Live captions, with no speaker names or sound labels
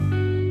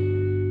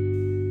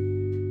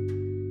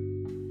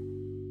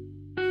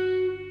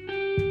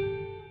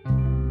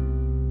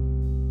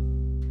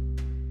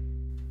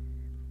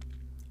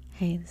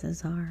Hey, this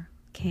is R.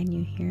 Can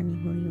you hear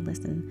me? Will you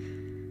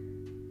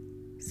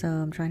listen? So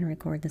I'm trying to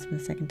record this for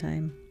the second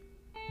time.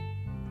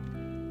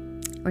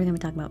 We're going to be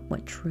talking about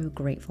what true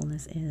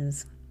gratefulness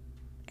is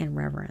and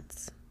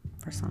reverence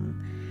for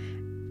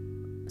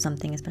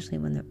something, especially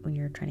when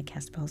you're trying to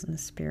cast spells in the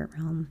spirit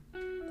realm.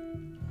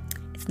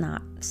 It's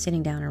not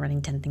sitting down and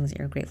writing 10 things that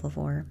you're grateful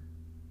for.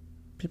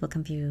 People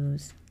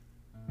confuse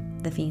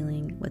the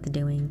feeling with the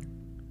doing.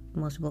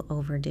 Most people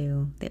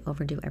overdo. They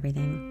overdo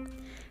everything.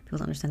 People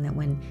don't understand that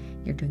when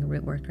you're doing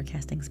root work or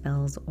casting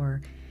spells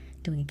or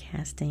doing a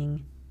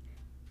casting,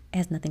 it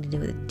has nothing to do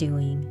with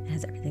doing. It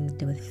has everything to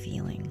do with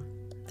feeling.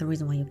 The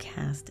reason why you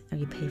cast or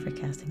you pay for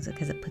castings is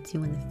because it puts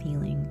you in the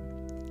feeling.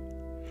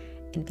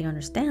 And if you don't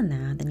understand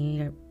that, then you need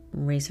to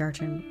research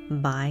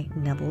and buy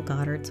Neville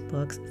Goddard's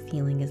books,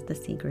 Feeling is the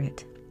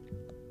Secret.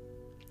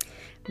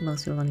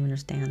 Most people don't even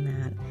understand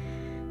that.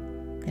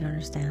 They don't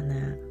understand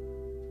that.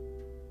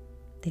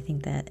 They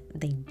think that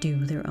they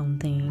do their own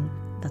thing.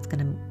 That's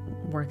going to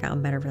work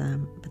out better for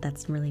them. But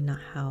that's really not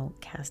how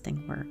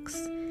casting works.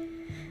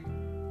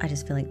 I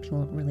just feel like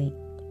people really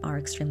are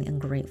extremely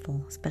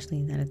ungrateful,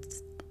 especially that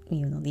it's,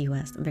 the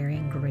U.S., very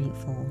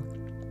ungrateful,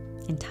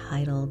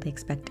 entitled. They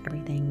expect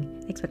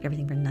everything. They expect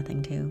everything for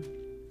nothing, too.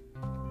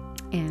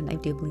 And I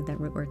do believe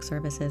that root work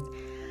services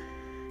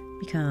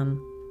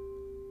become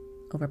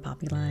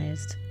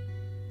overpopularized,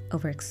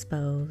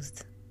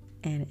 overexposed,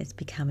 and it's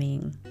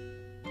becoming,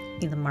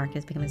 the market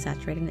is becoming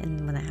saturated,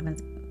 and when that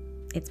happens,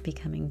 it's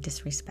becoming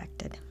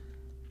disrespected.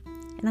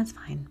 And that's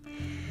fine.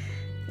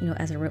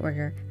 As a root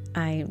worker,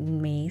 I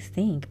may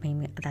think,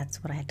 maybe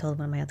that's what I had told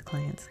one of my other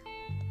clients.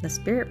 The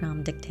spirit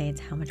realm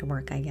dictates how much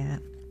work I get,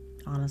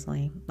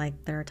 honestly. Like,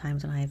 there are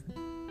times when I've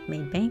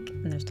made bank,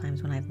 and there's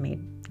times when I've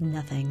made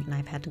nothing, and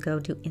I've had to go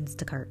to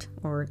Instacart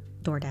or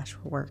DoorDash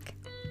for work.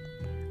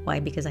 Why?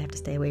 Because I have to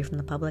stay away from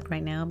the public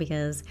right now,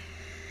 because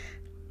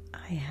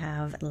I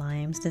have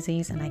Lyme's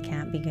disease, and I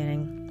can't be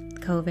getting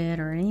COVID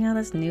or any of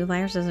this new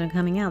viruses that are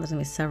coming out. There's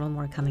going to be several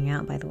more coming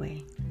out, by the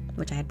way,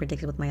 which I had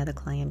predicted with my other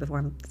client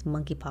before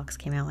monkeypox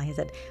came out. I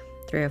said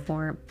 3 or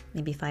 4,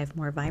 maybe 5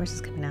 more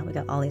viruses coming out. We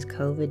got all these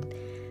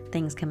COVID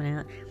things coming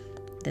out,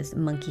 this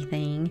monkey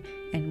thing,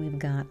 and we've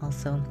got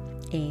also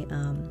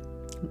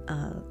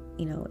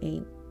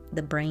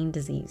the brain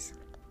disease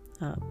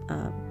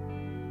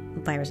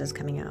viruses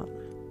coming out.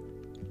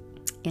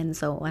 And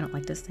so I don't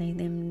like to say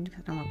them.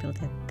 I don't want people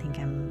to think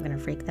I'm going to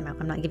freak them out.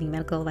 I'm not giving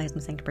medical advice.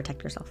 I'm saying to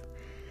protect yourself.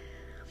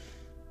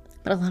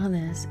 But a lot of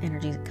this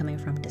energy is coming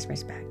from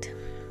disrespect.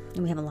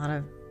 And we have a lot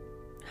of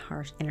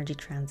harsh energy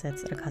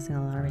transits that are causing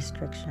a lot of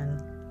restriction,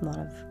 a lot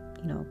of,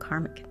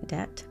 karmic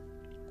debt.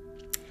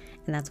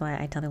 And that's why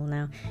I tell people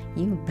now,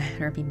 you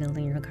better be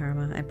building your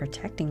karma and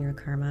protecting your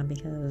karma,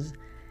 because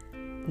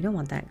you don't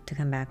want that to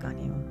come back on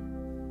you.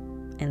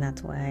 And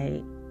that's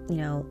why,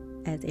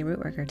 as a root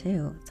worker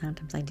too,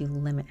 sometimes I do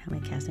limit how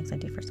many castings I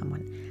do for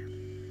someone.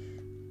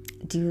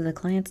 Do the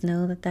clients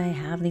know that I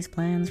have these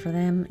plans for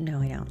them?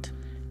 No, I don't.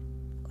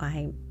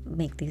 I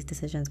make these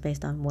decisions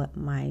based on what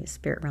my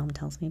spirit realm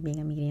tells me. Being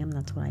a medium,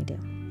 that's what I do.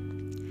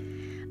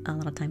 A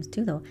lot of times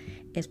too, though,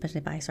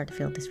 especially if I start to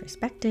feel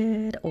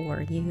disrespected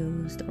or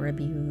used or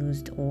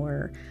abused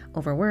or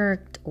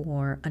overworked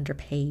or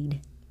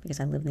underpaid, because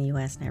I live in the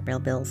U.S. and I have real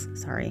bills,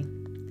 sorry.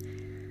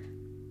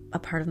 A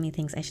part of me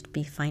thinks I should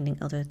be finding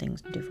other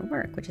things to do for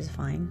work, which is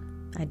fine.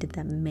 I did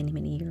that many,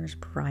 many years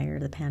prior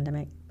to the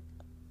pandemic,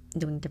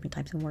 doing different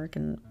types of work,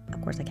 and of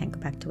course I can't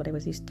go back to what I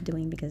was used to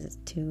doing because it's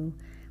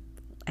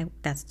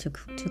that's too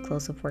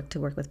close of work to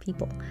work with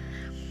people.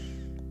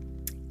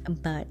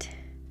 But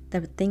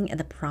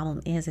the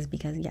problem is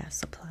because, yes,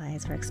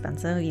 supplies are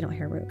expensive. You don't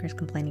hear workers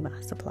complaining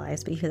about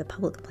supplies, but you hear the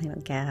public complain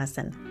about gas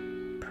and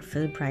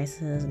food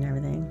prices and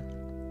everything.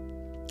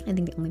 I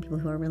think the only people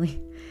who are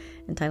really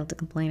entitled to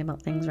complain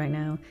about things right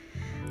now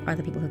are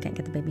the people who can't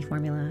get the baby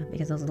formula,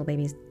 because those little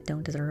babies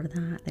don't deserve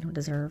that. They don't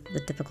deserve the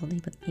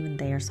difficulty, but even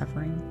they are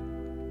suffering.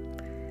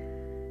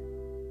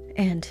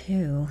 And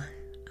 2,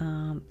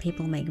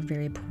 people make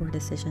very poor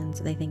decisions.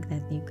 They think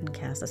that you can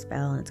cast a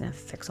spell and it's going to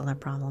fix all their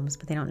problems,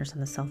 but they don't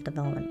understand the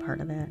self-development part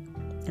of it,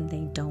 and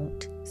they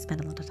don't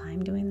spend a lot of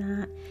time doing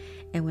that.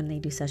 And when they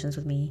do sessions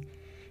with me,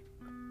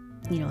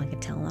 I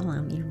could tell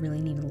them, you really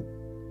need to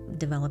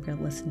develop your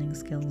listening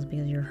skills,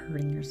 because you're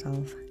hurting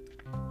yourself.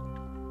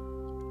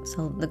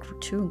 So the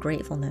true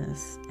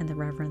gratefulness and the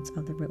reverence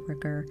of the root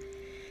worker,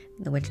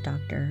 the witch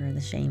doctor,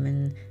 the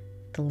shaman,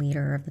 the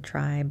leader of the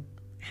tribe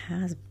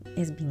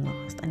is being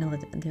lost. I know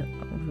that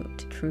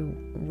the true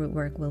root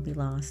work will be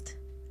lost,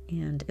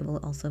 and it will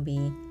also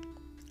be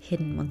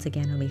hidden once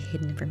again. It'll be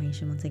hidden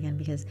information once again,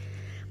 because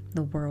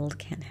the world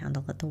can't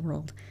handle it. The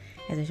world,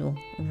 as usual,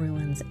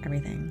 ruins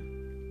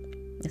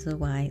everything. This is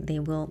why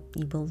you will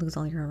lose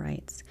all your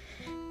rights.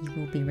 You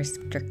will be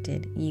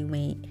restricted.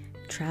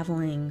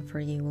 Traveling for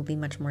you will be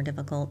much more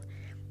difficult.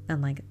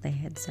 And like they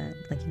had said,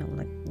 like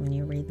when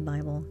you read the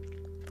Bible,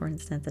 for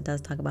instance, it does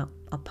talk about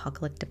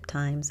apocalyptic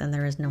times, and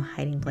there is no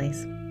hiding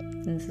place.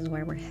 And this is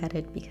where we're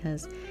headed,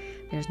 because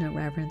there's no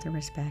reverence or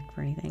respect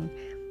for anything.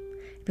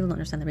 People don't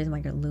understand the reason why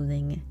you're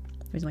losing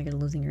The reason why you're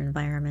losing your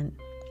environment,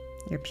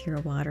 your pure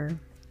water,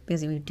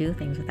 because you do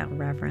things without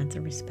reverence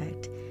and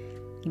respect.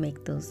 You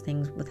make those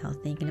things without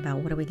thinking about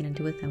what are we going to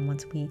do with them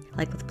once we,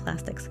 like with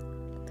plastics.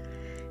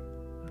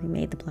 We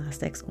made the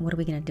plastics. What are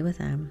we going to do with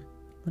them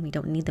when we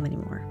don't need them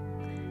anymore?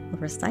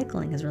 Well,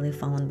 recycling has really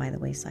fallen by the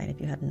wayside,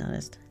 if you hadn't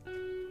noticed.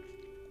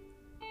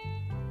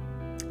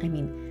 I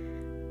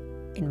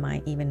mean, in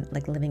my, even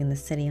like living in the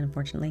city,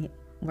 unfortunately,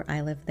 where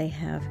I live, they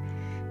have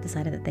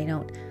decided that they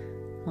don't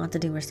want to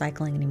do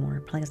recycling anymore,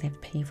 probably because they have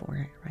to pay for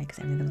it, right? Because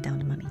everything goes down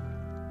to money.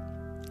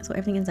 So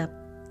everything ends up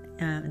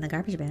in the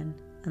garbage bin,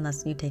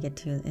 unless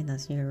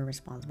you're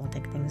responsible,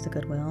 take things to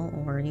Goodwill,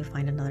 or you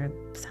find another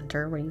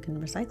center where you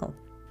can recycle,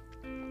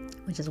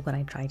 which is what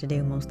I try to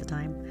do most of the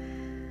time.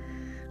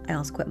 I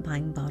also quit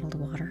buying bottled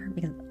water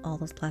because all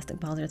those plastic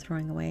bottles you're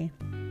throwing away.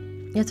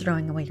 You're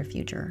throwing away your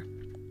future.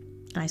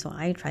 So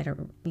I try to,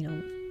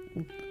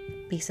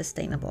 be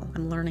sustainable.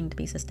 I'm learning to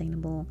be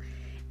sustainable,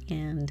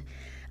 and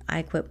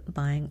I quit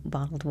buying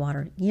bottled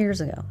water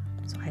years ago.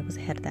 So I was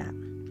ahead of that,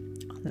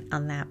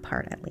 on that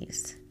part at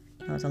least.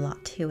 There's a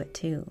lot to it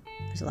too.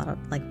 There's a lot of,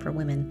 like, for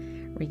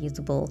women,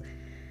 reusable,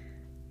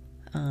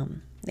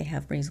 they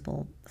have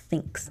reusable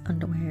Thinks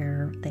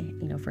underwear, they,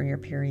 for your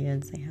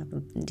periods, they have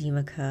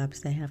Diva cups,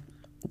 they have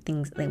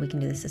things that we can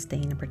do to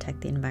sustain and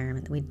protect the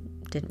environment that we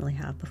didn't really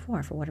have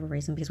before for whatever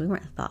reason, because we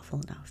weren't thoughtful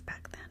enough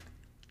back then.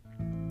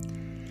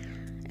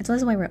 And so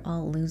this is why we're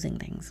all losing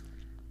things.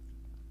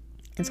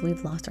 And so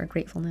we've lost our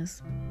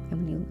gratefulness.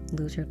 And when you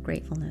lose your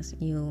gratefulness,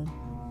 your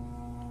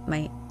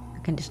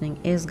conditioning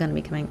is going to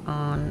be coming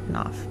on and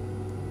off.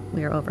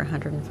 We are over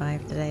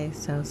 105 today,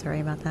 so sorry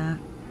about that.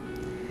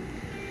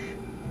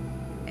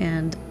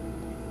 And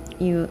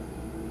you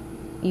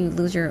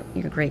lose your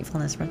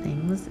gratefulness for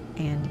things,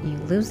 and you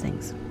lose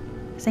things.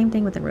 Same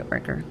thing with the root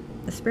worker.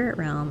 The spirit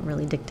realm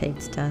really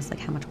dictates to us, like,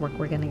 how much work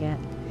we're going to get,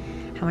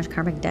 how much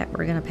karmic debt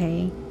we're going to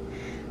pay.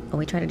 But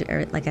we try to do,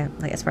 like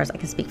as far as I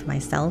can speak for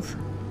myself,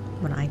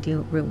 when I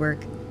do root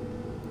work,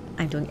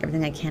 I'm doing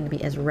everything I can to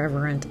be as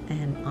reverent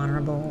and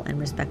honorable and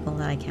respectful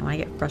that I can. When I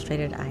get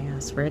frustrated, I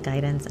ask for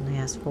guidance, and I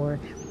ask for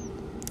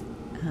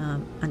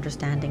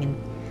understanding,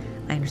 and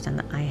I understand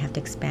that I have to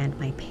expand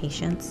my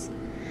patience,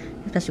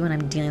 especially when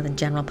I'm dealing with the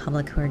general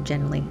public who are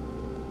generally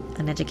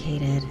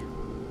uneducated,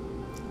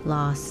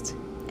 lost,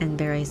 and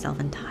very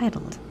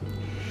self-entitled.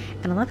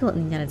 And a lot of people in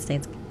the United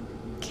States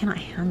cannot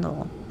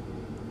handle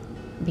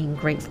being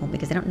grateful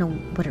because they don't know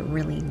what it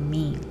really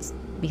means,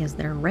 because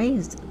they're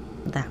raised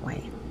that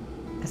way.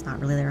 It's not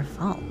really their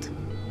fault.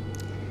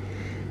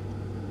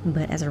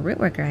 But as a root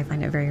worker, I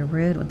find it very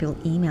rude when people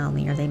email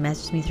me or they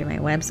message me through my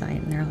website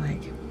and they're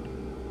like,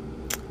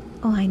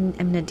 oh, I'm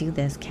going to do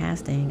this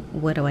casting.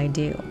 What do I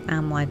do?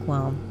 I'm like,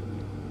 well,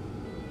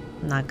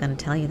 I'm not going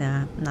to tell you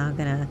that. I'm not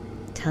going to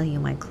tell you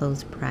my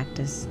closed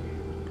practice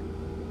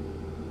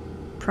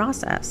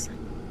process.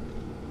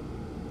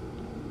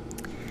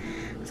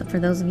 So for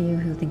those of you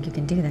who think you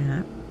can do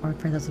that, or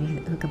for those of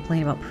you who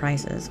complain about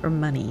prices or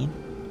money,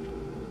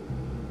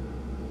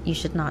 you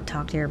should not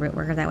talk to your root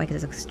worker that way,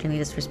 because it's extremely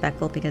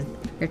disrespectful, because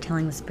you're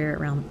telling the spirit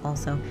realm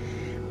also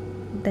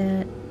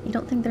that you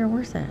don't think they're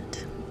worth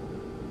it.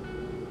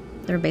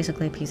 They're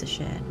basically a piece of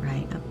shit,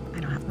 right? I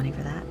don't have money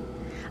for that.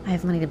 I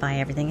have money to buy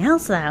everything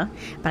else, though,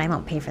 but I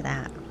won't pay for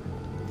that.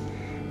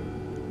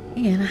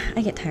 And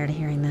I get tired of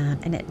hearing that,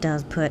 and it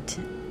does put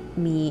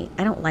me,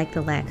 I don't like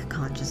the lack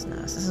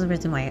consciousness. This is the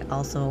reason why I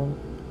also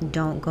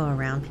don't go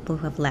around people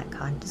who have lack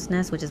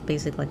consciousness, which is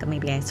basically like,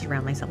 maybe I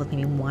surround myself with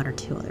maybe one or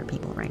two other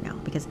people right now,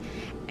 because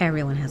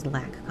everyone has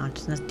lack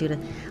consciousness due to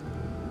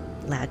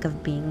lack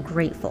of being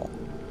grateful.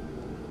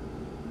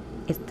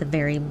 It's the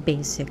very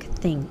basic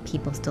thing.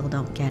 People still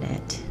don't get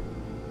it.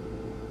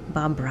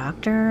 Bob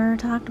Proctor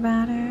talked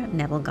about it.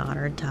 Neville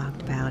Goddard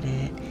talked about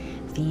it.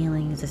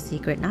 Feeling is a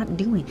secret. Not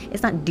doing.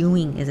 It's not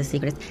doing is a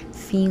secret.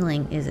 It's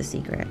feeling is a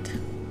secret.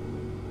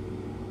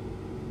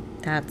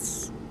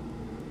 That's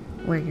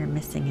where you're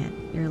missing it.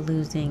 You're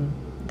losing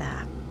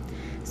that.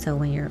 So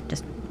when you're,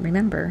 just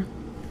remember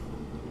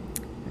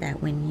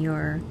that when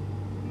you're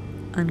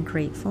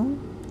ungrateful,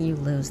 you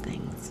lose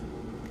things.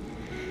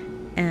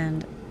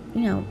 And,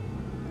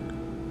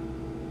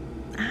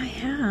 I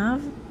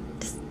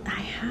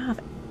have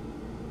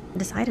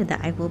decided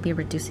that I will be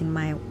reducing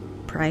my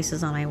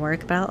prices on my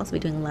work, but I'll also be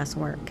doing less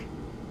work.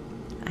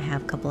 I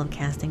have a couple of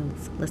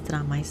castings listed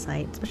on my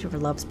site, especially for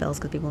love spells,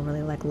 because people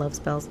really like love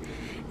spells,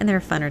 and they're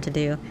funner to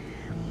do.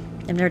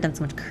 I've never done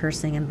so much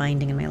cursing and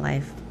binding in my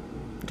life.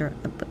 During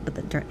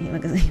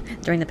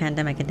the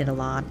pandemic, I did a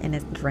lot, and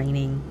it's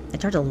draining. I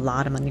charge a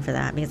lot of money for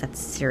that, because that's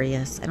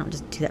serious. I don't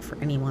just do that for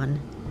anyone.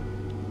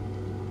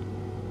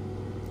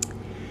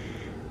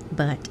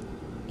 But,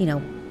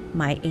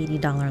 my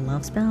 $80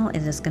 love spell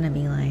is just going to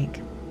be like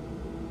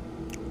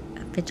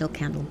a vigil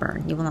candle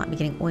burn. You will not be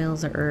getting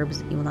oils or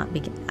herbs. You will not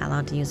be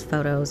allowed to use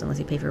photos unless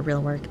you pay for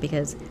real work,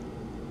 because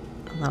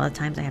a lot of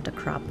times I have to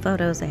crop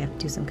photos. I have to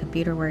do some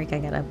computer work. I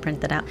got to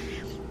print that out.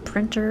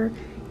 Printer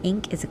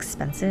ink is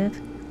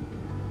expensive.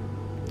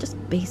 Just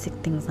basic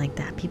things like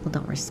that. People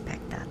don't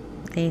respect that.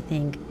 They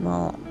think,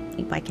 well,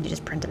 Why can't you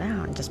just print it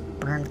out and just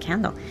burn the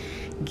candle?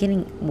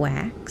 Getting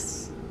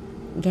wax,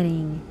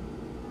 getting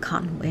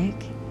cotton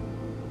wick,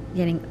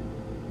 getting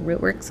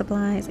rootwork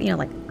supplies,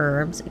 like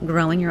herbs,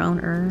 growing your own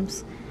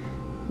herbs,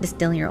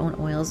 distilling your own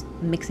oils,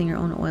 mixing your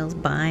own oils,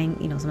 buying,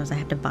 sometimes I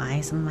have to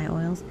buy some of my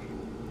oils.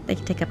 They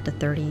can take up to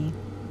 30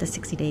 to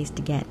 60 days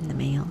to get in the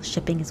mail.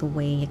 Shipping is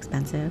way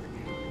expensive.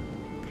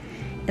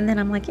 And then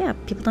I'm like, yeah,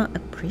 people don't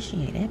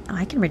appreciate it.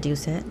 I can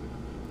reduce it.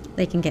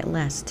 They can get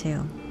less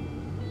too.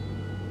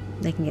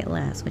 They can get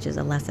less, which is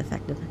a less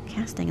effective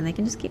casting, and they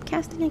can just keep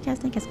casting and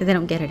casting and casting because they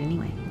don't get it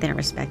anyway. They don't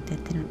respect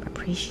it. They don't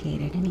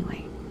appreciate it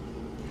anyway.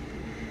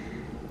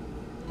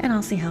 And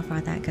I'll see how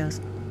far that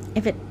goes.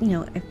 If it,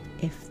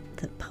 if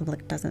the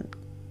public doesn't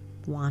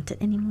want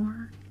it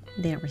anymore,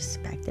 they don't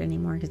respect it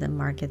anymore because the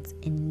market's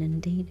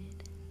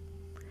inundated,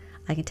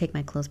 I can take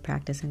my closed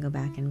practice and go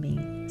back and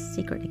be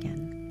secret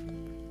again.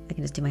 I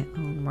can just do my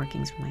own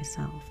workings for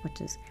myself, which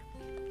is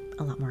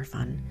a lot more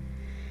fun.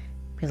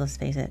 Because let's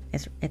face it,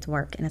 it's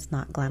work, and it's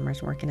not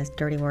glamorous work, and it's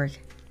dirty work.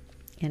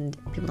 And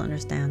people don't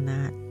understand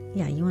that.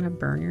 Yeah, you want to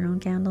burn your own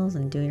candles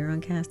and do your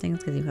own castings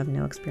because you have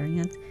no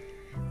experience.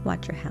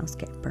 Watch your house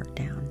get burnt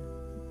down.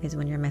 Because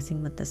when you're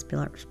messing with the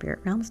spirit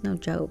realm, it's no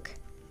joke.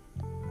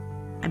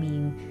 I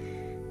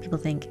mean, people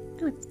think,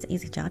 oh, it's an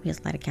easy job. You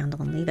just light a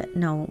candle and leave it.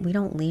 No, we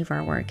don't leave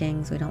our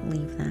workings. We don't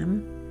leave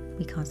them.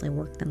 We constantly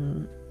work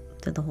them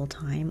through the whole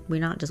time. We're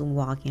not just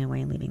walking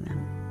away and leaving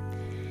them.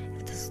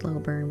 If it's a slow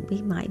burn,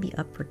 we might be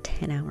up for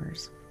 10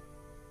 hours.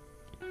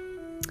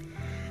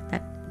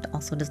 That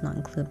also does not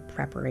include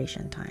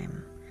preparation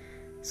time.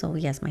 So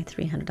yes, my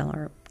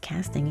 $300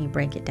 casting, you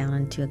break it down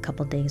into a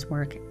couple days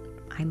work,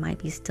 I might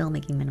be still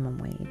making minimum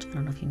wage. I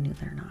don't know if you knew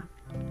that or not.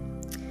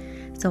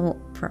 So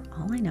for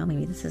all I know,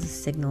 maybe this is a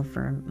signal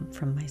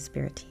from my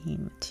spirit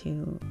team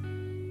to,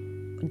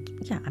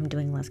 yeah, I'm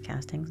doing less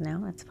castings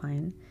now. That's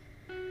fine.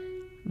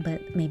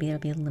 But maybe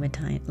there'll be a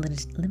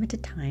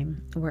limited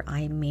time where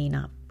I may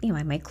not,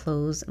 I might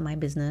close my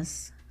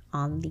business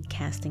on the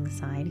casting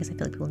side because I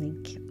feel like people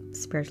need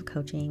spiritual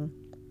coaching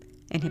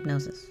and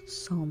hypnosis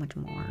so much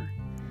more.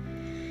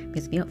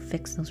 Because if you don't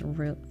fix those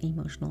real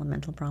emotional and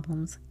mental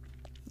problems,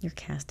 your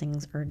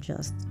castings are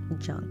just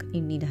junk.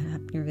 You're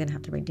going to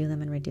have to redo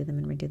them and redo them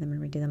and redo them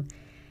and redo them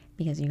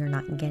because you're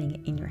not getting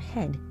it in your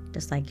head.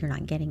 Just like you're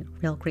not getting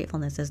real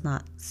gratefulness is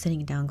not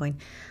sitting down going,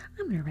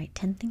 I'm going to write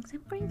 10 things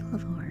I'm grateful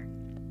for.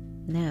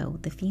 No,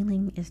 the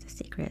feeling is the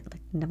secret,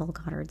 like Neville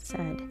Goddard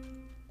said.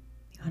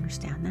 You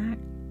understand that?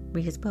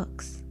 Read his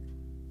books.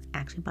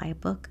 Actually buy a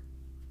book,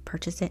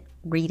 purchase it,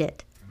 read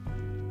it.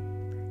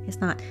 It's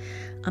not,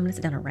 I'm going to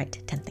sit down and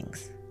write 10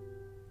 things.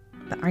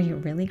 But are you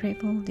really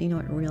grateful? Do you know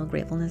what real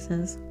gratefulness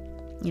is?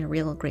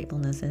 Real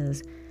gratefulness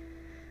is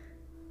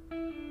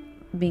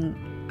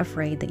being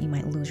afraid that you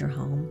might lose your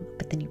home,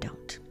 but then you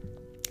don't.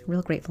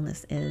 Real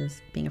gratefulness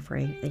is being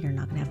afraid that you're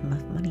not going to have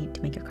enough money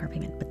to make your car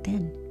payment, but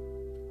then,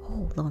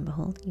 lo and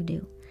behold, you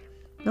do.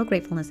 Real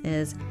gratefulness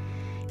is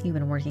you've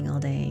been working all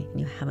day and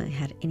you haven't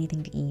had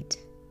anything to eat,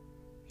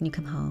 and you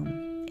come home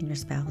and your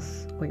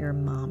spouse or your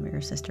mom or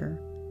your sister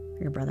or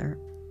your brother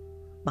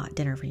bought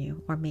dinner for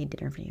you or made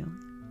dinner for you,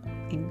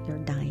 and you're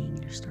dying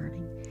and you're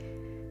starving.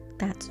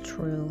 That's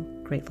true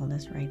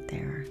gratefulness right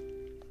there.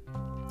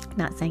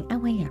 Not saying,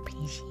 oh, I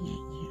appreciate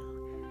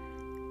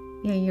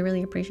you. Yeah, you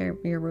really appreciate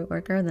your root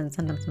worker, then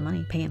send them some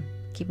money, pay him,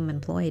 keep him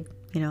employed,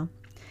 Because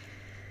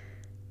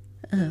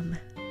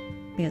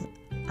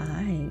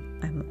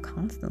I'm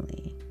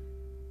constantly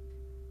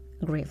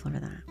grateful for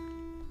that.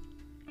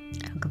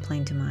 I don't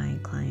complain to my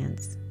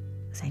clients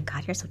saying,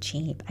 God, you're so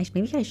cheap.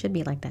 Maybe I should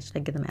be like that. Should I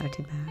give them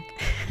attitude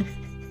back?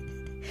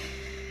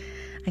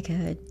 I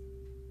could,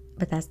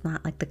 but that's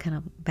not like the kind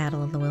of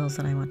battle of the wills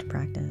that I want to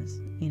practice.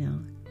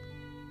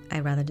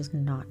 I'd rather just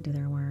not do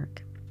their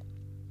work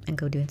and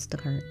go do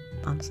Instacart,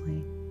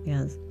 honestly,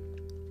 because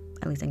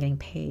at least I'm getting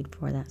paid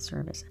for that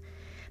service.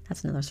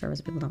 That's another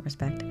service people don't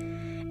respect.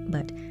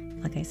 But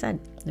like I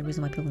said, the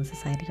reason why people in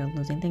society are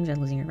losing things, are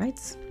losing their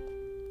rights.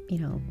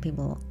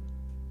 People,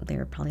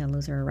 they're probably going to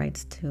lose their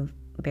rights to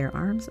bear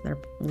arms. They're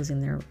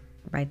losing their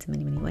rights in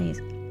many, many ways.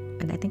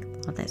 And I think a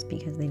lot of that's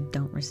because they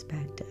don't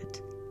respect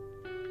it.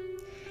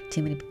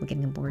 Too many people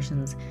getting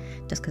abortions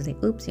just because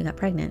you got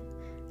pregnant,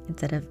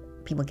 instead of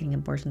people getting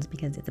abortions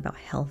because it's about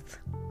health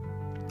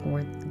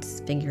or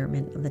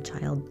disfigurement of the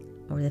child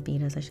or the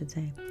fetus, I should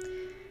say.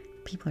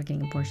 People are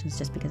getting abortions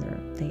just because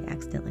they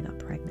accidentally got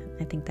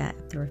pregnant. I think that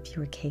if there were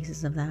fewer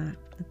cases of that,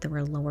 if there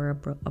were lower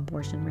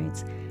abortion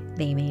rates,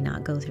 they may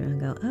not go through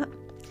and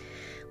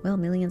go,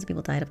 millions of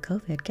people died of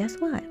COVID. Guess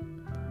what?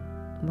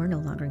 We're no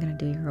longer going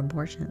to do your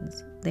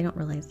abortions. They don't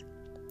realize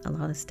a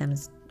lot of this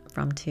stems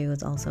from, too,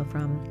 is also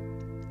from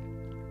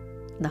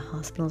the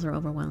hospitals are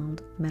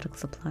overwhelmed. Medical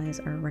supplies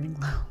are running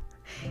low.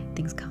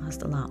 Things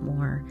cost a lot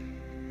more.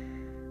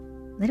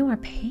 They don't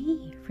want to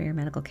pay for your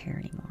medical care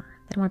anymore.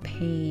 They don't want to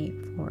pay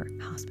for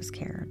hospice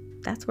care.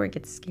 That's where it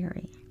gets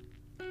scary.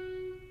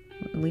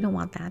 We don't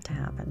want that to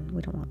happen.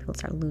 We don't want people to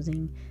start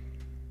losing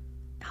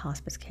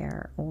hospice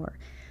care or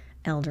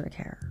elder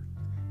care.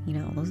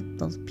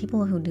 Those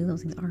people who do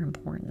those things are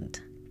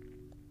important.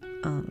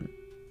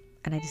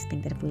 And I just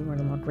think that if we were a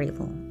little more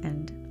grateful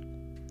and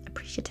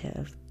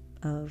appreciative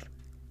of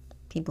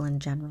people in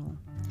general,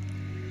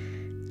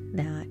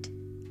 that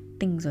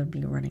things would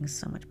be running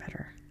so much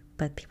better.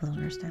 But people don't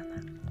understand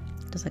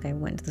that. Just like I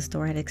went to the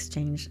store, I had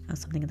exchanged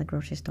something at the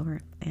grocery store,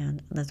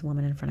 and there's a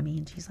woman in front of me,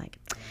 and she's like,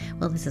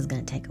 well, this is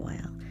going to take a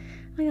while.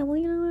 I go, well,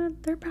 you know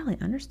what? They're probably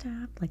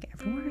understaffed like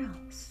everywhere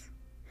else.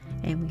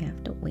 And we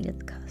have to wait at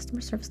the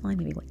customer service line,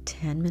 maybe,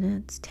 10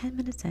 minutes? 10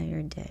 minutes out of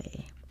your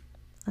day.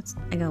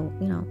 I go,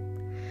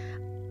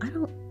 I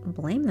don't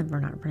blame them for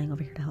not running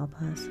over here to help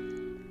us.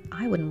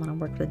 I wouldn't want to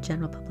work with the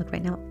general public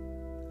right now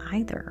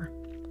either.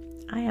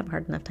 I have a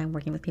hard enough time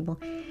working with people,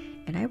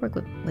 and I work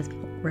with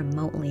people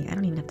remotely. I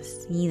don't even have to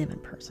see them in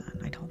person,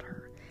 I told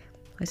her.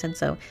 I said,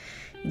 so,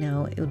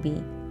 it would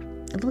be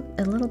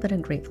a little bit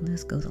of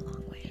gratefulness goes a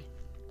long way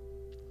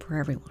for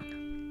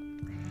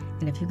everyone.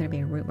 And if you're going to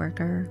be a root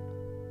worker,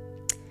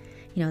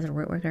 as a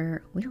root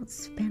worker, we don't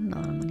spend a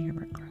lot of money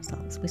on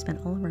ourselves. We spend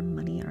all of our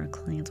money on our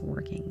clients'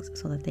 workings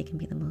so that they can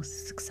be the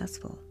most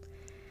successful.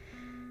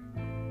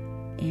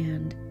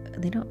 And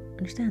they don't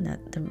understand that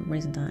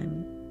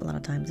a lot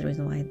of times the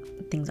reason why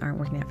things aren't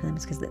working out for them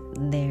is because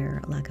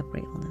their lack of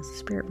gratefulness. The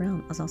spirit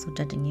realm is also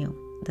judging you,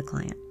 the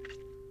client,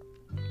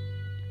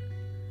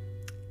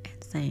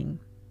 and saying,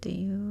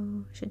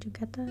 should you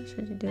get this?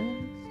 Should you do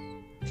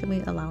this? Should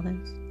we allow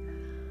this?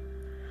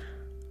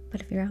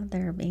 But if you're out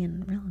there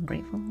being real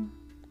ungrateful,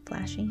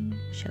 flashy,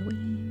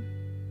 showy,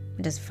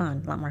 which is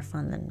fun, a lot more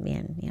fun than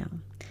being,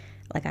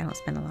 I don't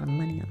spend a lot of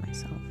money on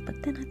myself.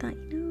 But then I thought,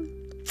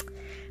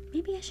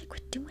 maybe I should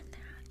quit doing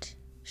that.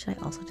 Should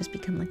I also just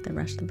become like the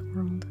rest of the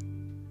world?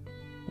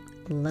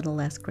 A little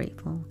less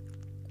grateful,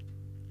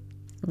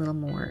 a little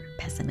more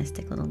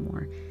pessimistic, a little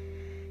more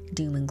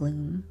doom and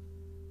gloom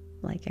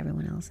like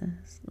everyone else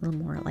is. A little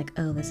more like,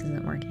 oh, this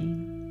isn't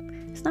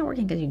working. It's not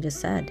working because you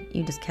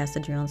just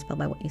casted your own spell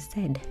by what you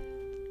said.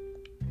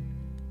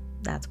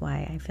 That's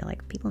why I feel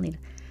like people need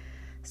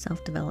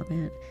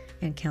self-development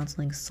and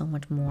counseling so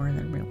much more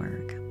than real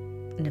work.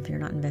 And if you're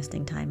not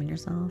investing time in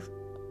yourself,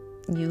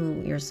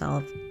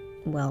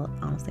 well,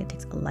 honestly, it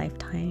takes a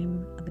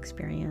lifetime of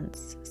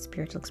experience,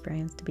 spiritual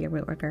experience, to be a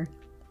root worker.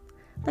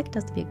 Like it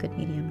does to be a good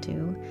medium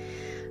too.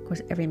 Of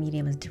course, every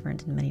medium is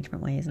different in many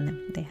different ways,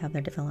 and they have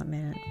their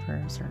development for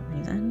a certain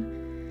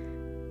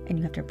reason. And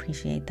you have to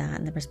appreciate that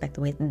and respect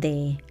the way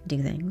they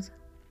do things,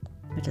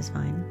 which is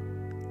fine.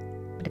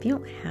 But if you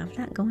don't have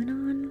that going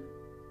on,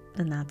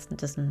 then that's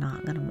just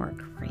not going to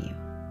work for you.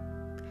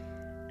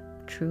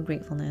 True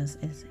gratefulness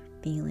is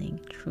feeling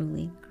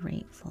truly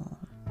grateful.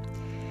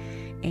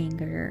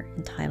 Anger,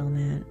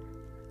 entitlement,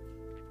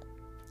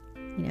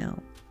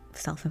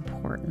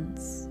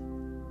 self-importance,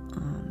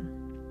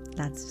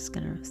 that's just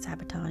going to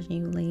sabotage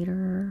you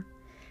later.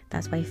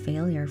 That's why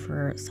failure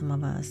for some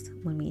of us,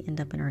 when we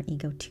end up in our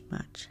ego too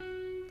much,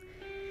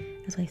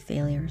 that's why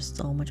failure is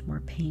so much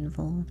more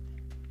painful.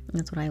 And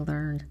that's what I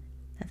learned,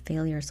 that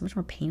failure is so much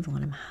more painful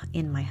when I'm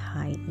in my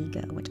high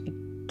ego, which I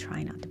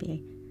try not to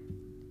be.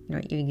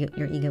 Your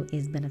ego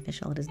is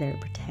beneficial. It is there to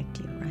protect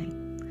you, right?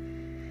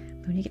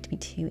 But when you get to be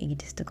too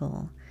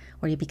egotistical,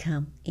 or you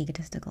become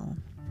egotistical,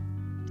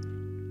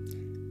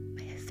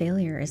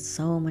 failure is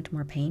so much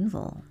more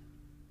painful.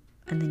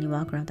 And then you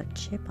walk around with a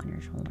chip on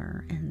your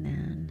shoulder, and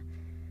then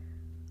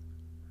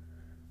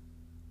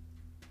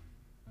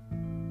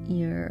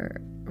your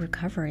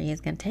recovery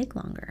is going to take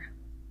longer.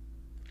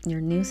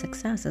 Your new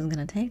success is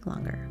going to take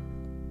longer.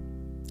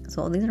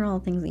 So these are all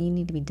things that you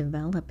need to be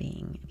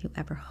developing if you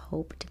ever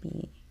hope to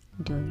be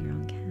doing your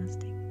own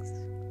castings.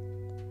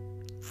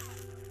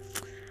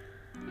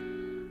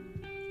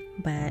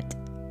 But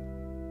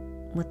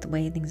with the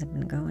way things have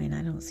been going,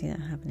 I don't see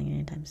that happening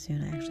anytime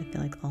soon. I actually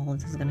feel like all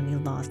of this is going to be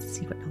lost to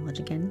secret knowledge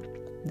again.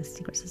 The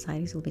secret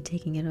societies will be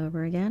taking it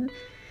over again.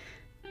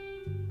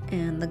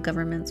 And the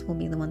governments will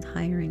be the ones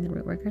hiring the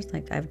root workers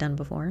like I've done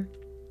before.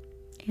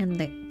 And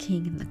the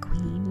king and the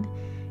queen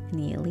and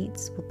the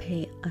elites will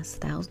pay us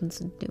thousands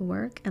to do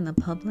work, and the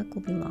public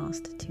will be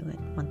lost to it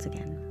once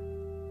again.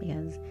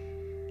 Because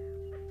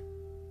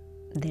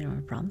they don't have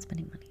a problem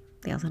spending money.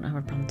 They also don't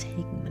have a problem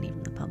taking money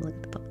from the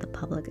public. The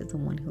public is the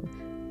one who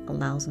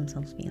allows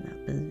themselves to be in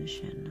that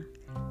position.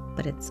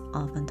 But it's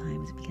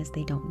oftentimes because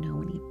they don't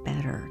know any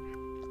better.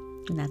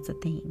 And that's the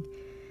thing.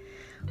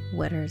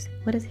 What is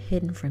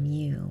hidden from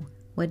you?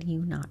 What do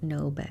you not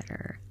know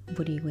better?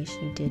 What do you wish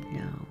you did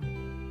know?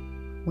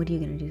 What are you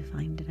going to do to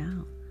find it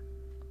out?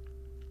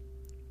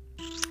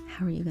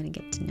 How are you going to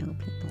get to know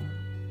people?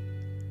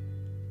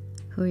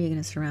 Who are you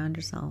going to surround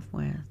yourself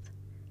with?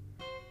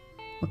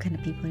 What kind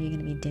of people are you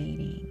going to be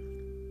dating?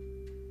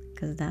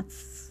 Because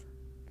that's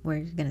where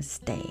you're going to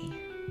stay.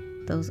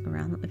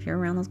 If you're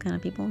around those kind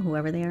of people,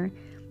 whoever they are,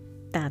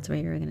 that's where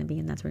you're going to be,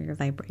 and that's where your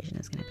vibration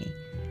is going to be.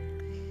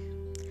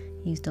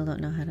 You still don't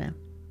know how to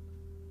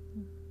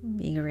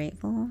be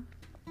grateful?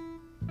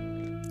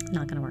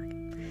 Not going to work.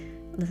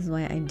 This is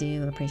why I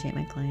do appreciate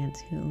my clients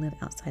who live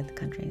outside the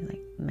country,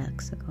 like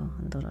Mexico,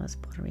 Honduras,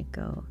 Puerto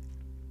Rico,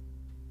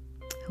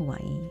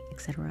 Hawaii,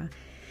 etc.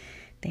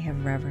 They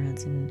have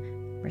reverence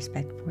and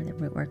respect for the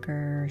root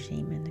worker,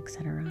 shaman,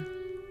 etc.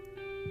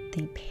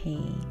 They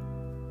pay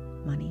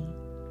money.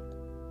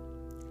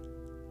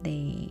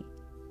 They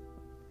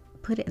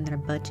put it in their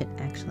budget,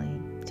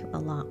 actually, to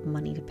allot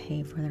money to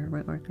pay for their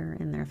root worker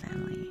and their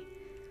family.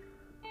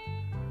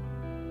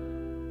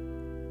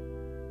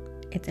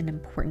 It's an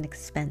important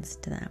expense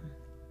to them.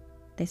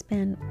 They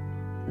spend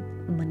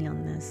money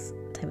on this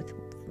type of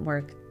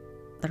work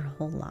their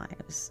whole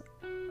lives.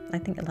 I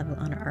think a lot of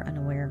people are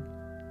unaware.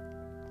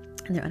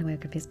 And they're unaware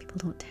because people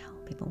don't tell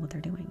people what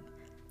they're doing.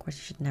 Of course,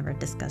 you should never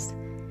discuss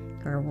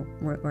your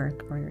root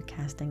work or your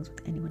castings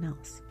with anyone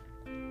else.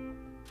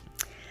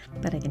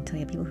 But I can tell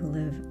you, people who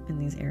live in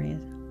these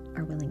areas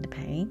are willing to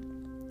pay.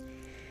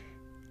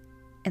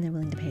 And they're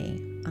willing to pay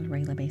on a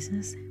regular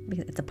basis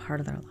because it's a part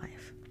of their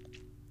life.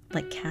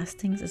 Like,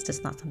 castings is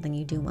just not something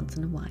you do once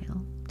in a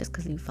while just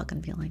because you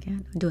fucking feel like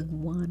it.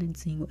 Doing one and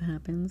seeing what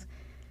happens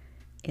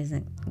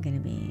isn't gonna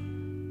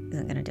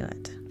do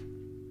it.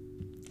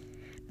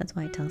 That's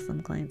why I tell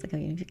some clients, like,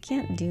 if you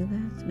can't do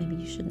this, maybe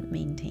you shouldn't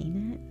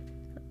maintain it.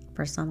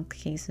 For some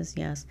cases,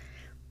 yes,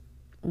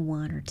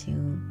 1 or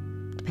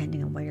 2,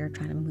 depending on where you're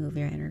trying to move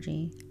your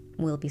energy,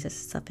 will be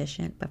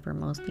sufficient. But for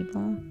most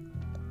people,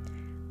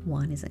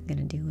 1 isn't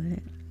gonna do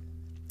it.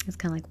 It's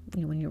kind of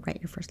like, when you write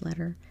your first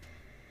letter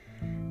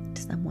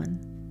to someone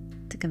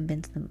to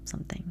convince them of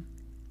something.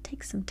 It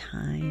takes some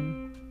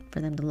time for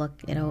them to look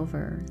it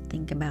over,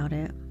 think about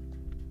it.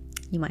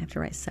 You might have to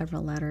write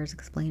several letters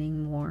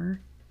explaining more.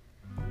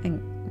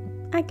 And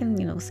I can,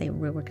 say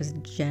root work is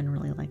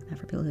generally like that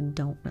for people who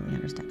don't really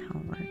understand how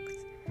it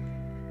works.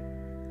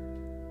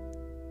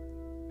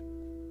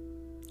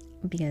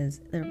 Because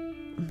the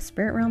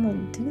spirit realm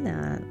will do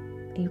that.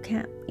 You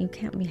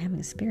can't be having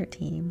a spirit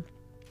team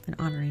and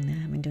honoring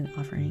them and doing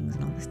offerings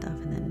and all this stuff,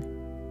 and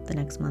then the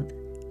next month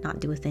not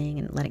do a thing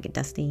and let it get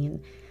dusty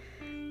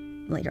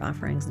and let your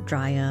offerings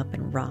dry up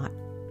and rot,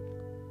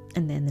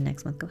 and then the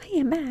next month go, hey,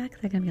 I'm back.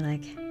 They're gonna be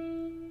like,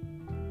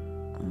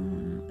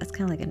 it's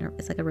kind of like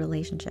it's like a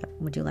relationship.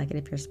 Would you like it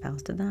if your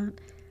spouse did that?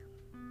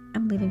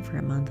 I'm leaving for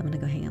a month. I'm gonna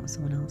go hang out with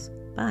someone else.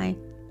 Bye.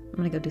 I'm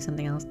gonna go do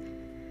something else.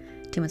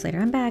 2 months later,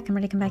 I'm back. I'm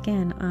ready to come back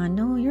in.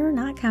 No, you're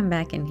not coming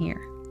back in here.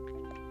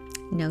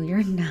 No,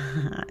 you're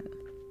not.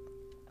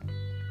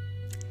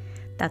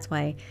 That's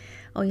why,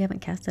 you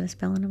haven't casted a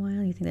spell in a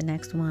while? You think the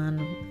next one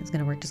is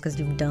going to work just because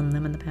you've done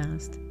them in the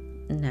past?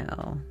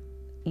 No.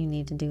 You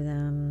need to do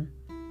them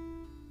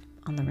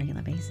on the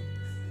regular basis.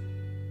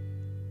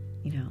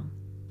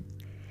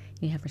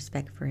 You have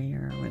respect for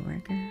your root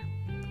worker.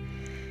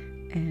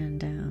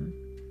 And a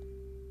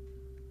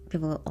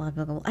lot of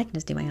people go, well, I can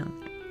just do my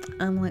own.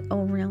 I'm like,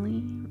 oh,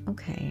 really?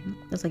 Okay.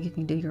 It's like you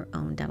can do your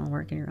own dental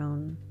work and your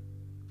own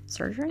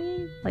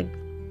surgery? Like,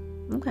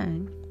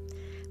 okay.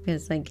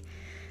 Because, like,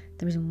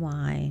 the reason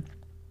why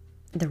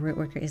the root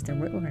worker is the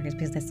root worker is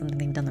because that's something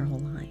they've done their whole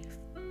life.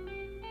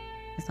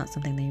 It's not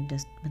something they've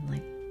just been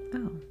like,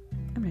 oh,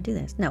 I'm going to do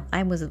this. No,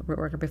 I was a root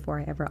worker before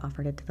I ever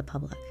offered it to the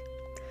public.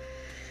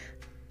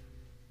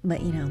 But,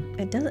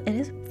 it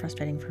is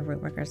frustrating for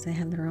root workers. They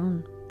have their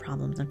own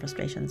problems and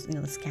frustrations. The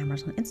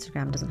scammers on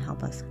Instagram doesn't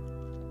help us.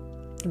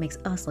 It makes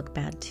us look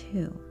bad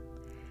too.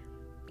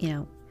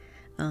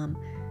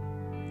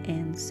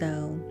 And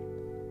so,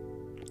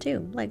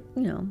 too, like,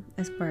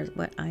 as far as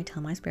what I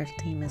tell my spiritual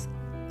team is,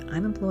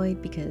 I'm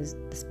employed because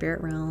the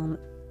spirit realm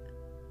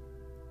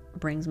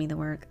brings me the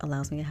work,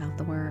 allows me to have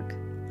the work.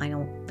 I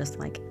know just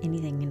like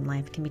anything in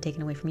life can be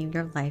taken away from you,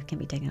 your life can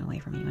be taken away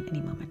from you at any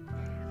moment.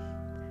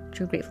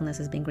 True gratefulness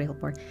is being grateful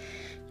for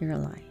your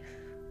life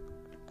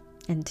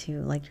and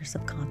to, like, your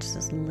subconscious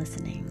is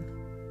listening.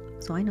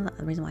 So I know that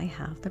the reason why I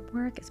have the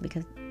work is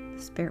because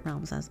the spirit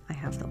realm says I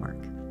have the work.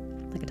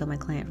 Like I told my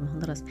client from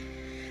Honduras,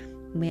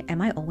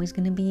 am I always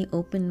going to be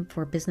open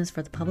for business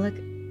for the public?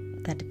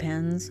 That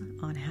depends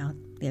on how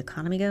the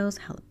economy goes,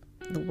 how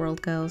the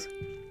world goes,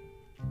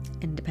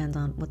 and depends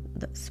on what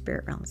the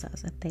spirit realm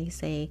says. If they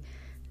say,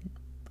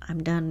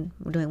 I'm done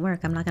doing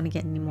work, I'm not going to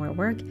get any more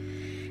work,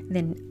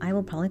 then I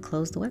will probably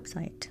close the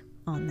website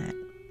on that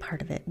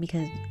part of it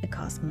because it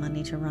costs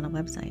money to run a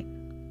website.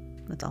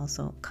 It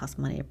also costs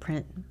money to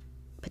print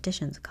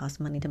petitions. It costs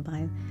money to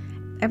buy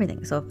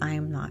everything. So if I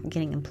am not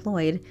getting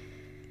employed,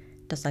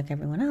 just like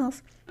everyone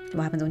else,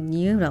 what happens when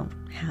you don't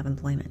have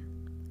employment?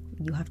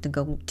 You have to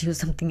go do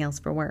something else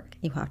for work.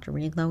 You have to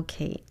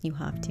relocate. You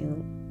have to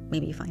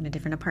maybe find a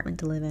different apartment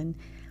to live in,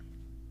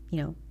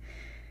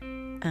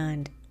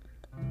 and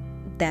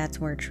that's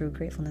where true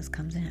gratefulness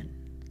comes in.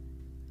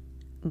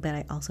 But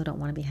I also don't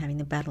want to be having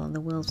the battle of the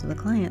wills with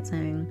the client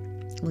saying,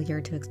 well,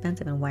 you're too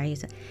expensive and why are you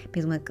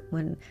because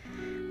when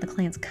the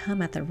clients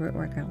come at the root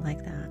worker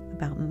like that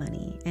about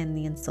money and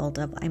the insult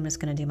of, I'm just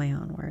going to do my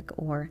own work,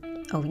 or,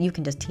 oh, you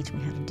can just teach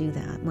me how to do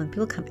that. When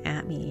people come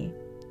at me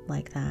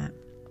like that,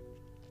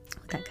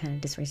 with that kind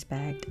of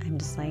disrespect, I'm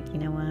just like, you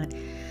know what?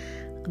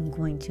 I'm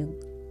going to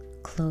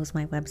close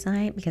my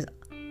website because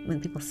when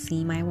people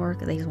see my work,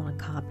 they just want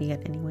to copy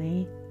it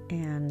anyway.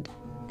 And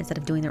instead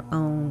of doing their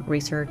own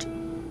research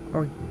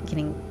or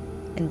getting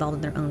involved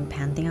in their own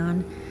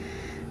pantheon,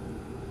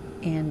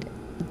 And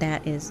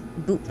that is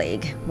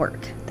bootleg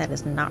work. That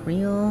is not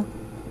real.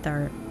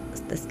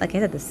 Like I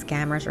said, the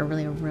scammers are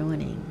really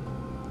ruining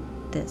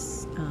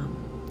this,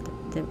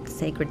 the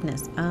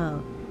sacredness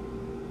of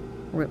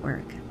root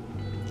work,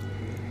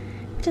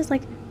 which is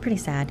like pretty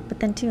sad. But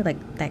then too,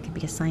 like that could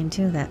be a sign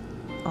too that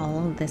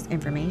all of this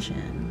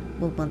information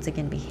will once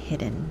again be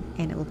hidden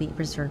and it will be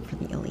reserved for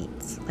the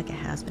elites, like it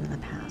has been in the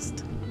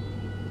past.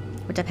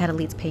 Which I've had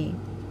elites pay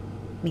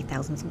me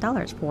thousands of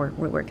dollars for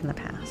root work in the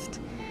past.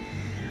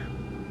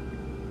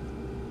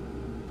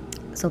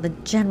 So the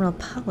general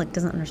public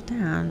doesn't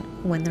understand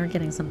when they're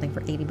getting something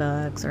for $80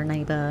 or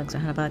 $90 or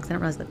 $100. They don't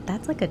realize that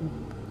that's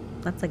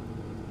like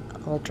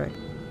ultra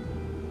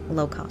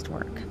low cost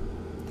work.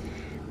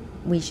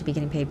 We should be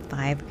getting paid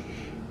 $500,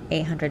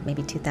 $800,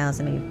 maybe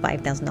 $2,000, maybe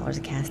 $5,000 a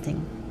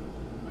casting,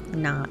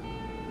 not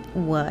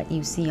what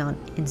you see on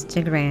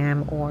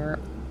Instagram or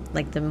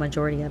like the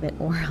majority of it,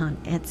 or on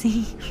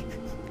Etsy.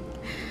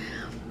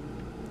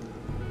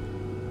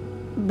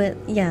 But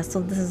yeah,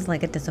 so this is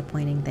like a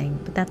disappointing thing,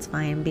 but that's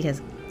fine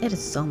because it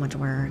is so much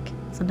work.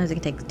 Sometimes it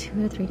can take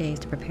 2 to 3 days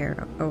to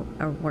prepare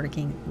a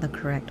working the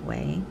correct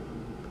way.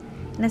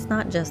 And it's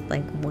not just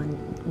like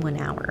one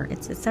hour.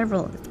 It's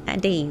several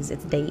days.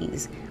 It's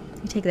days.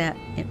 You take that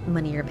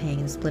money you're paying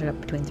and split it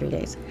up between 3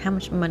 days. How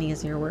much money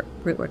is your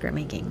root worker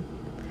making?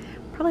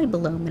 Probably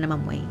below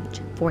minimum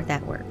wage for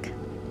that work.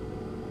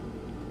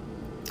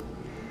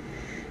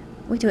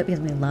 We do it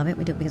because we love it.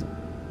 We do it because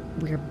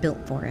we're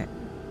built for it.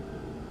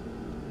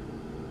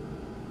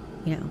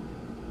 You know.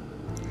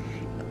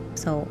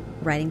 So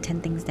writing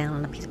 10 things down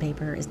on a piece of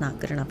paper is not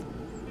good enough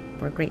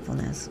for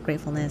gratefulness.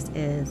 Gratefulness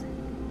is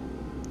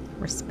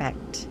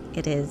respect.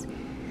 It is,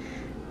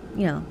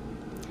 you know,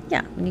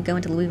 yeah, when you go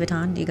into Louis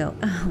Vuitton, you go,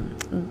 oh,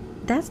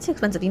 that's too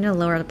expensive. You need to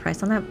lower the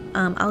price on that.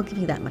 I'll give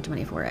you that much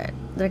money for it.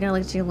 They're going to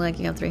look at you like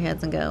you have 3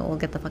 heads and go, well,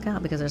 get the fuck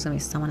out, because there's going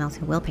to be someone else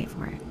who will pay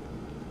for it.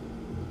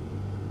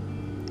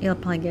 You'll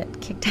probably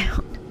get kicked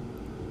out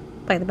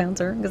by the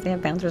bouncer, because they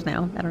have bouncers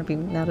now. I don't know if you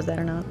noticed that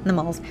or not. In the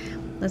malls,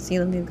 let's see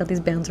them. They've got these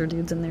bouncer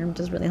dudes in there, which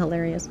is really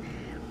hilarious.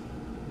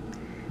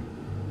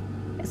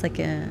 It's like,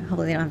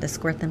 hopefully they don't have to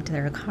escort them to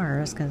their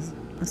cars, because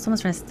if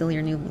someone's trying to steal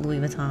your new Louis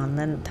Vuitton,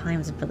 then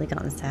times have really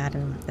gotten sad.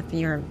 And if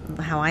you're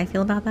how I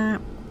feel about that,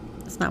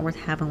 it's not worth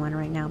having one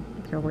right now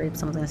if you're worried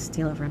someone's going to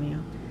steal it from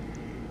you.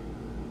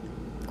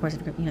 Of course,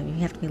 if you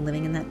have to be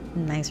living in that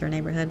nicer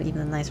neighborhood, but even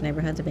the nicer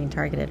neighborhoods are being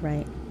targeted,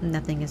 right?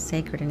 Nothing is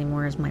sacred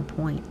anymore is my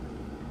point.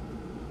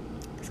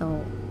 So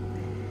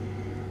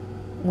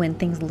when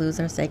things lose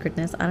their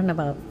sacredness, I don't know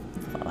about,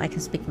 I can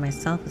speak for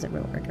myself as a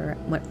real worker,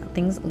 when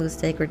things lose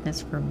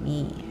sacredness for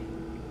me,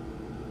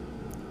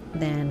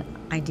 then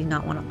I do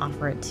not want to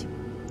offer it to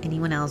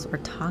anyone else or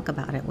talk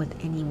about it with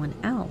anyone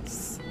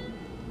else.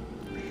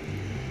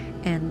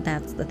 And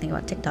that's the thing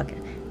about TikTok.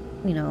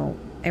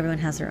 Everyone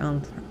has their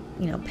own,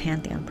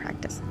 pantheon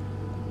practice.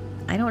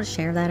 I don't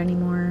share that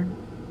anymore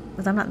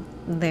because I'm not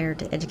there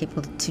to educate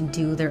people to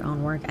do their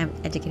own work. I'm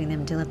educating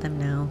them to let them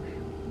know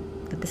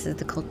that this is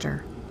the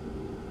culture.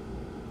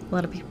 A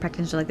lot of people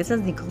practitioners are like, this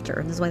is the culture,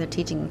 and this is why they're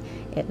teaching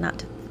it,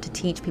 not to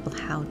teach people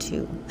how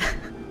to.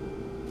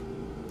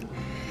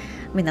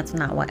 I mean, that's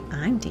not what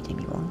I'm teaching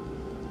people.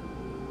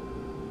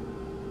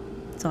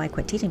 So I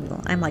quit teaching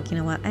people. I'm like, you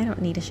know what? I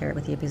don't need to share it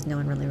with you because no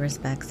one really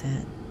respects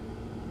it.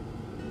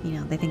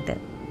 They think that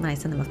when I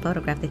send them a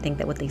photograph, they think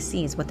that what they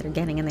see is what they're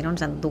getting, and they don't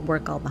understand the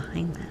work all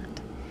behind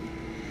that.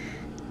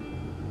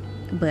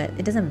 But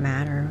it doesn't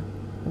matter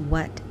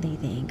what they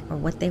think or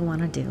what they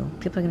want to do.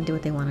 People are going to do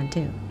what they want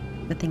to do.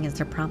 The thing is,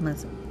 their problem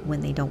is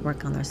when they don't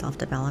work on their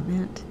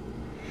self-development,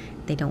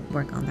 they don't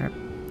work on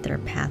their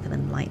path of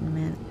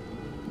enlightenment,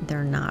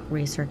 they're not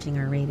researching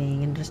or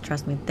reading, and just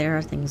trust me, there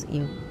are things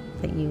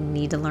that you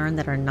need to learn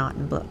that are not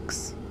in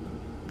books.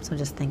 So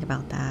just think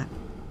about that.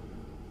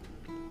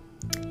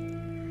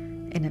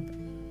 And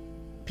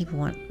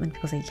when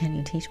people say, can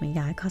you teach me?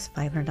 Yeah, it costs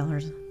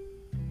 $500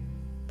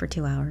 for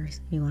 2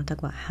 hours. You want to talk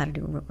about how to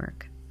do root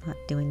work. I'm not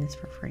doing this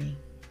for free.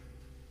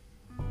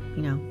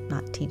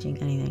 Not teaching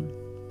anything.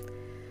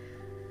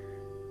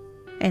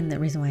 And the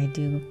reason why I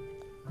do,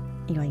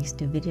 I used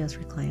to do videos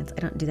for clients. I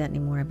don't do that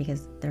anymore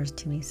because there's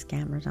too many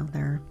scammers out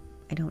there.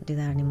 I don't do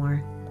that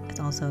anymore.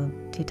 It's also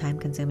too time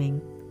consuming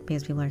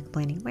because people are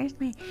complaining, where's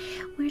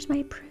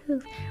my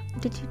proof?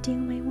 Did you do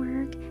my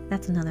work?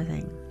 That's another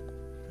thing.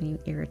 When you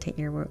irritate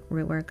your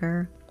root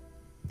worker,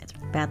 it's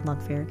bad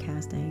luck for your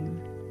casting.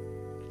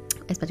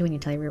 Especially when you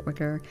tell your root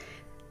worker,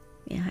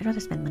 yeah, I'd rather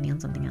spend money on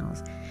something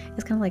else.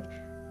 It's kind of like,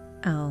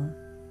 oh,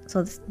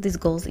 so these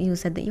goals that you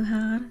said that you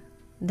had,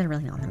 they're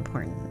really not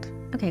important.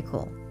 Okay,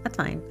 cool. That's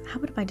fine. How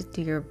about if I just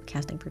do your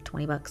casting for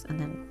 $20 and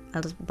then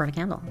I'll just burn a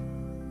candle?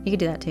 You could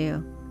do that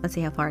too. Let's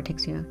see how far it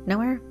takes you.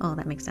 Nowhere? Oh,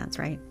 that makes sense,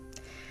 right?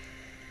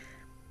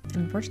 And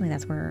unfortunately,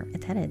 that's where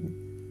it's headed.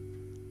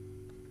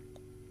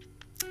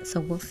 So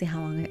we'll see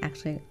how long I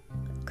actually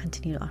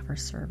continue to offer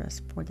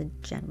service for the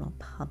general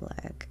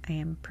public. I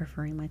am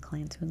preferring my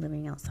clients who are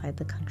living outside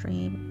the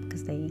country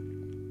because they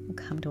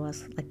come to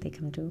us like they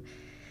come to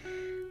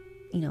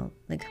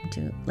they come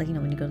to, like,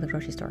 when you go to the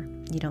grocery store,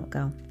 you don't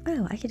go,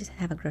 oh, I could just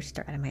have a grocery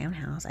store out of my own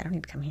house. I don't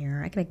need to come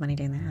here. I can make money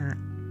doing that.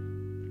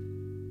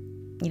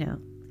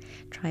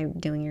 Try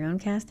doing your own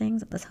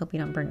castings. Let's hope you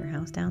don't burn your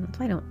house down. That's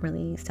why I don't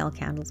really sell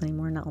candles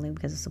anymore, not only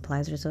because the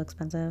supplies are so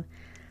expensive,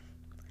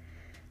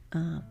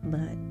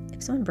 but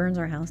if someone burns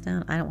our house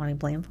down, I don't want to be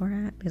blamed for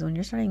it, because when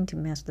you're starting to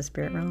mess with the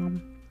spirit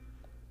realm,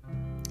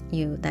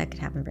 that could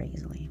happen very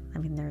easily. I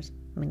mean, there's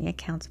many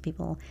accounts of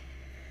people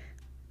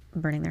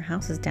burning their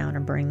houses down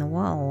or burning the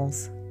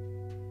walls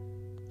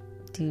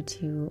due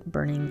to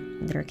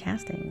burning their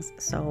castings.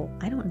 So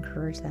I don't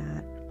encourage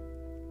that.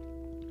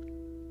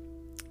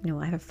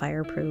 I have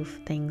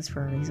fireproof things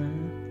for a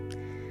reason.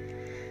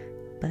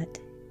 But,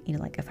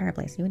 like a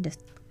fireplace, you would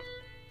just,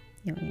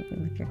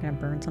 if you're going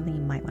to burn something,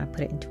 you might want to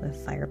put it into a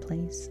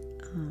fireplace.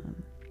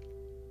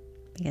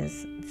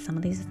 Because some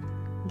of these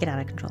get out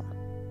of control.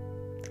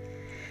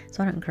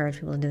 So I don't encourage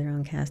people to do their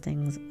own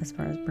castings as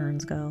far as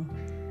burns go.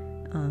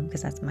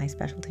 Because that's my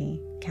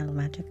specialty, candle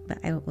magic. But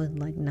I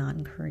would not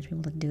encourage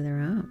people to do their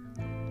own,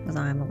 because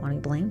I don't want to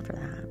be blamed for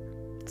that.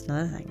 It's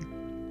another thing.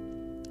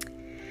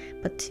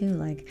 But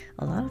too,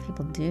 a lot of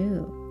people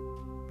do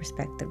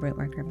respect the root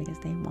worker because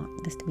they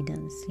want this to be done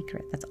in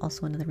secret. That's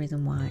also another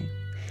reason why.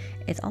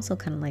 It's also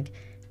kind of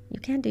you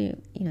can't do,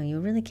 you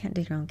really can't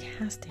do your own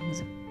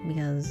castings,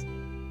 because,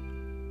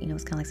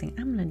 it's kind of like saying,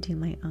 I'm going to do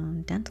my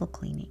own dental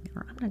cleaning,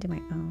 or I'm going to do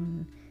my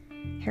own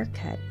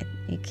haircut.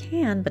 You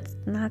can, but it's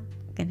not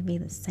going to be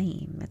the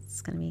same.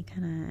 It's going to be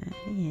kind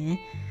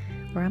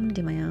of, or I'm going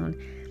to do my own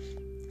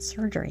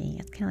surgery.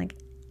 It's kind of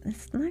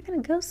it's not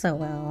going to go so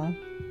well.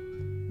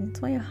 That's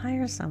why you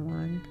hire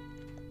someone.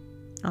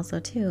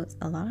 Also, too,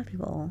 a lot of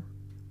people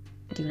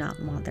do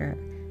not want their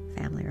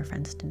family or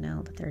friends to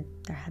know that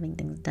they're having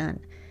things done.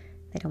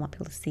 They don't want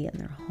people to see it in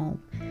their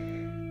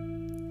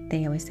home.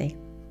 They always say,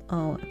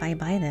 oh, if I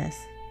buy this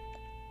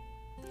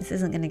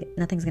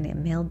nothing's gonna get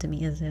mailed to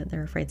me, is it?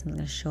 They're afraid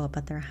something's gonna show up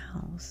at their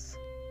house.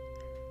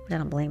 But I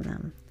don't blame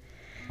them.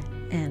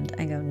 And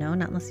I go, no,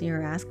 not unless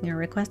you're asking or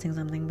requesting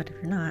something. But if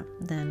you're not,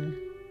 then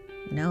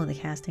no, the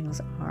castings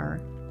are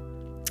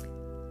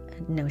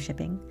no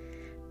shipping.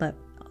 But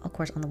of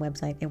course on the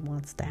website it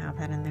wants to have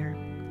that in there.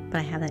 But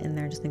I have that in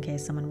there just in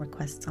case someone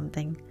requests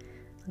something,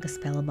 like a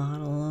spell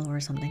bottle or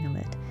something of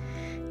it,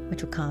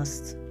 which would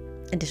cost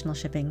additional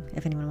shipping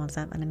if anyone wants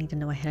that, and I need to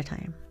know ahead of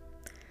time.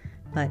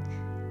 But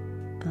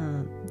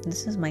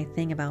this is my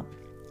thing about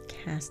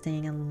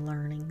casting and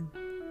learning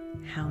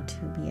how to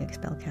be a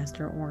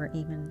spellcaster, or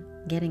even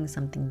getting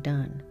something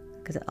done,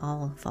 because it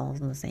all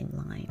falls in the same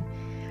line.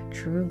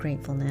 True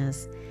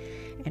gratefulness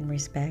and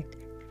respect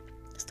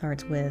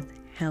starts with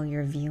how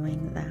you're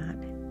viewing that,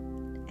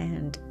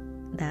 and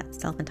that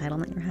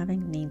self-entitlement you're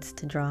having needs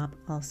to drop.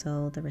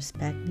 Also, the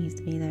respect needs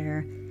to be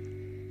there,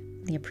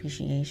 the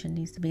appreciation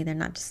needs to be there,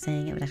 not just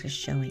saying it, but actually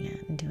showing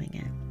it and doing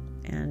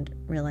it, and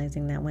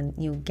realizing that when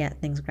you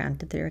get things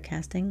granted through your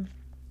casting,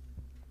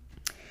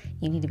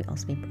 you need to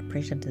also be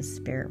appreciative to the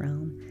spirit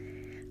realm.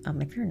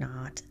 If you're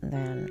not,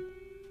 then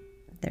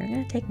they're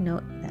going to take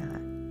note of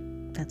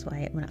that. That's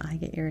why when I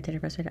get irritated or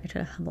frustrated, I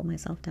try to humble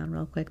myself down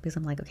real quick, because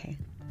I'm like, okay,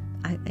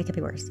 it could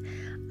be worse.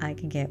 I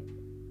could get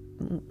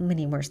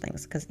many worse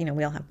things, because,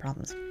 we all have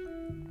problems.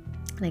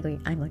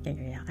 And I'm like,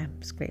 yeah, I'm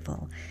just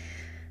grateful.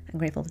 I'm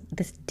grateful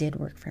this did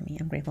work for me.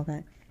 I'm grateful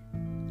that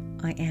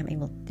I am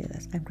able to do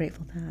this. I'm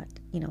grateful that,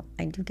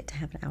 I do get to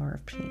have an hour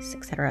of peace,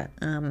 etc.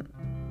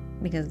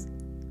 Because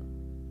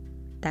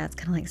that's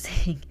kind of like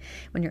saying,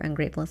 when you're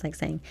ungrateful, it's like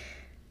saying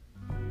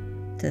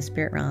to the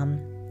spirit realm,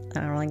 I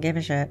don't really give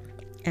a shit.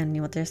 And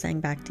what they're saying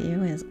back to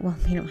you is, well,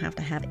 you don't have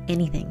to have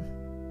anything.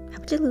 How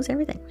about you lose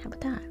everything? How about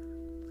that?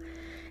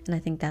 And I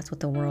think that's what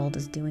the world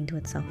is doing to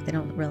itself. They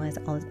don't realize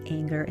all this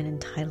anger and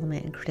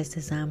entitlement and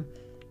criticism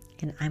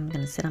and I'm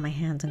going to sit on my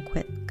hands and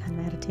quit kind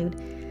of attitude.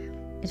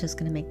 It's just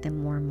going to make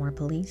them more and more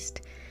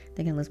policed.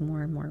 They're going to lose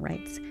more and more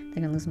rights. They're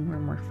going to lose more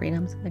and more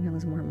freedoms. They're going to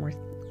lose more and more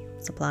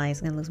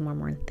supplies. They're going to lose more and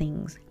more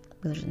things.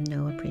 There's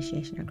no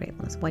appreciation or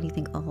gratefulness. Why do you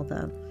think all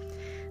the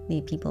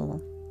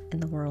people in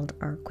the world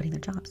are quitting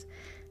their jobs?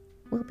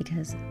 Well,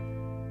 because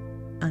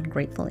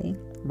ungratefully,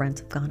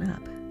 rents have gone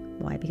up.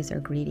 Why? Because they're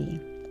greedy.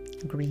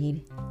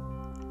 Greed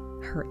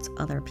hurts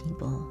other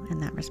people in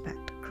that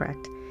respect,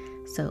 correct?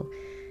 So,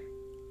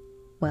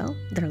 well,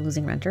 they're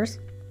losing renters.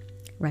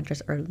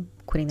 Renters are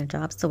quitting their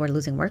jobs, so we're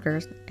losing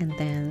workers. And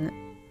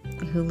then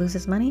who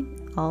loses money?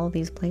 All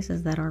these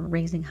places that are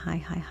raising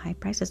high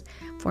prices,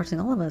 forcing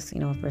all of us,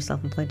 if we're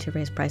self-employed, to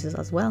raise prices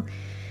as well.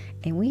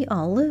 And we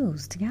all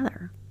lose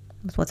together.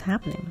 That's what's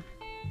happening.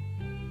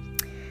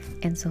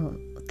 And so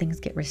things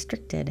get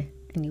restricted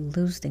and you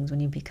lose things when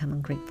you become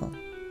ungrateful.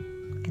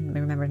 And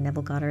remember,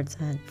 Neville Goddard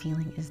said,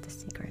 feeling is the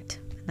secret.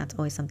 And that's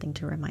always something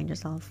to remind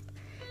yourself,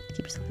 to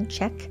keep yourself in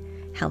check.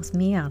 Helps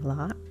me out a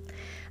lot.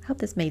 I hope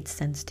this made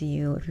sense to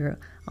you. If you're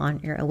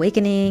on your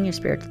awakening, your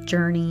spiritual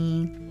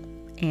journey,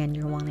 and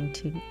you're wanting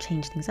to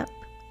change things up.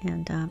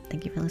 And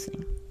thank you for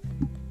listening.